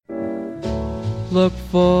Look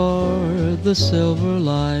for the silver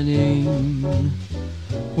lining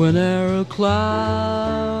whene'er a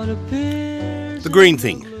cloud appears. The green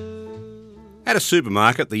thing. At a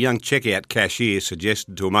supermarket, the young checkout cashier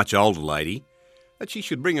suggested to a much older lady that she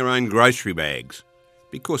should bring her own grocery bags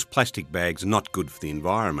because plastic bags are not good for the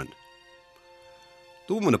environment.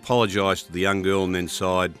 The woman apologised to the young girl and then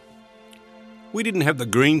sighed, "We didn't have the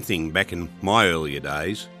green thing back in my earlier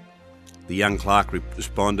days." The young clerk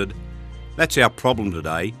responded, "That's our problem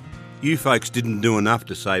today. You folks didn't do enough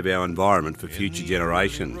to save our environment for future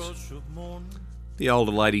generations." The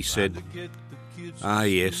older lady said, "Ah,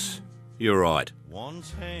 yes, you're right.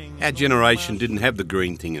 Our generation didn't have the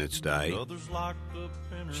green thing in its day."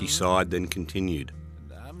 She sighed, then continued,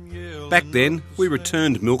 "Back then, we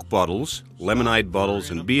returned milk bottles, lemonade bottles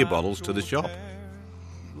and beer bottles to the shop.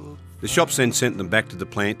 The shops then sent them back to the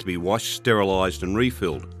plant to be washed, sterilised and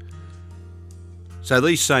refilled. So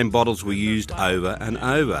these same bottles were used over and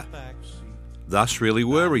over, thus really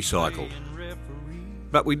were recycled.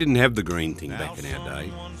 But we didn't have the green thing back in our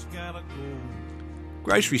day."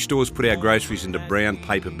 Grocery stores put our groceries into brown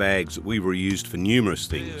paper bags that we reused for numerous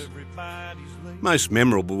things. Most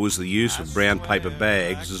memorable was the use of brown paper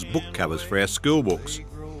bags as book covers for our school books.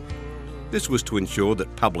 This was to ensure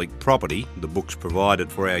that public property, the books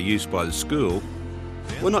provided for our use by the school,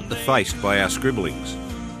 were not defaced by our scribblings.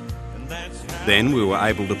 Then we were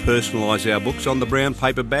able to personalise our books on the brown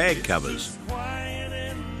paper bag covers.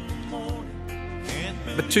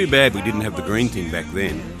 But too bad we didn't have the green thing back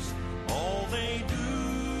then.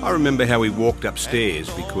 I remember how we walked upstairs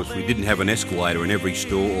because we didn't have an escalator in every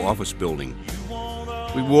store or office building.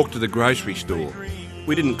 We walked to the grocery store.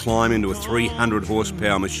 We didn't climb into a 300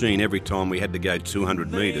 horsepower machine every time we had to go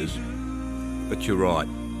 200 metres. But you're right,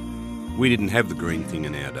 we didn't have the green thing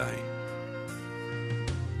in our day.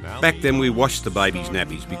 Back then we washed the baby's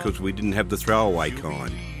nappies because we didn't have the throwaway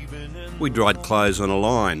kind. We dried clothes on a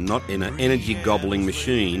line, not in an energy-gobbling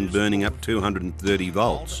machine burning up 230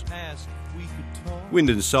 volts. Wind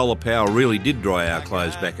and solar power really did dry our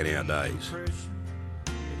clothes back in our days.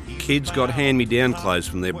 Kids got hand-me-down clothes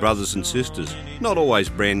from their brothers and sisters, not always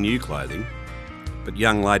brand new clothing. But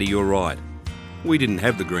young lady, you're right, we didn't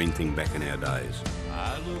have the green thing back in our days.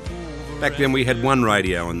 Back then we had one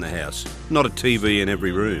radio in the house, not a TV in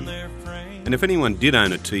every room. And if anyone did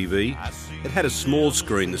own a TV, it had a small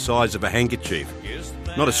screen the size of a handkerchief,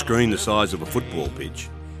 not a screen the size of a football pitch.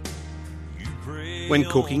 When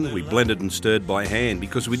cooking, we blended and stirred by hand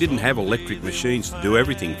because we didn't have electric machines to do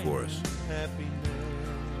everything for us.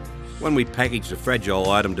 When we packaged a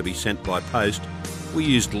fragile item to be sent by post, we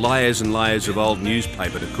used layers and layers of old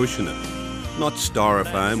newspaper to cushion it, not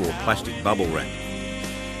styrofoam or plastic bubble wrap.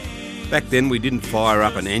 Back then we didn't fire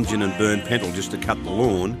up an engine and burn petrol just to cut the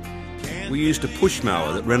lawn. We used a push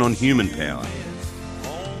mower that ran on human power.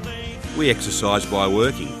 We exercised by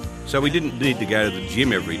working, so we didn't need to go to the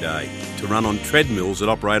gym every day to run on treadmills that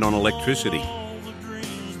operate on electricity.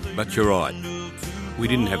 But you're right, we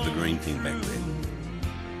didn't have the green thing back then.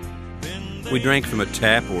 We drank from a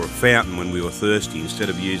tap or a fountain when we were thirsty instead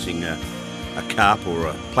of using a cup or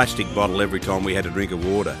a plastic bottle every time we had a drink of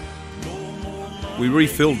water. We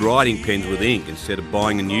refilled writing pens with ink instead of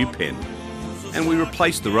buying a new pen. And we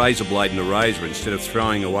replaced the razor blade in a razor instead of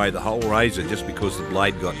throwing away the whole razor just because the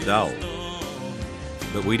blade got dull.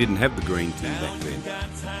 But we didn't have the green thing back then.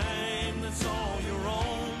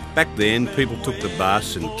 Back then, people took the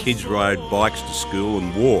bus and kids rode bikes to school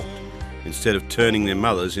and walked instead of turning their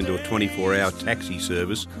mothers into a 24-hour taxi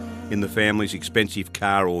service in the family's expensive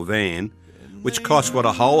car or van, which cost what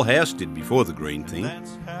a whole house did before the green thing.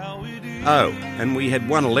 Oh, and we had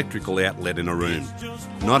one electrical outlet in a room,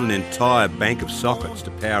 not an entire bank of sockets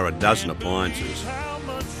to power a dozen appliances.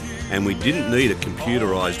 And we didn't need a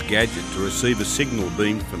computerised gadget to receive a signal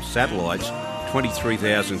beam from satellites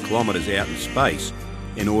 23,000 kilometres out in space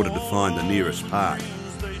in order to find the nearest park.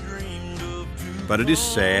 But it is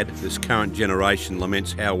sad this current generation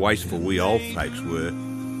laments how wasteful we old folks were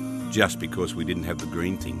just because we didn't have the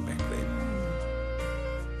green thing back then.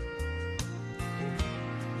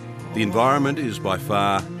 The environment is by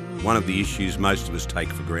far one of the issues most of us take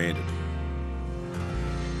for granted.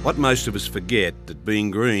 What most of us forget that being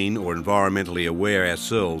green or environmentally aware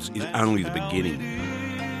ourselves is only the beginning.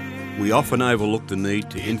 We often overlook the need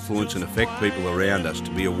to influence and affect people around us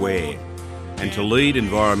to be aware and to lead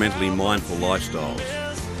environmentally mindful lifestyles.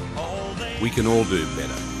 We can all do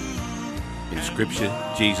better. In Scripture,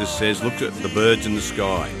 Jesus says, "Look at the birds in the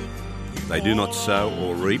sky. They do not sow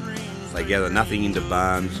or reap, they gather nothing into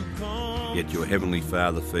barns, yet your heavenly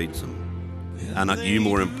Father feeds them. Are not you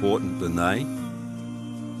more important than they?"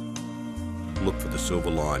 Look for the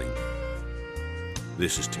silver lining.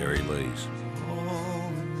 This is Terry Lees.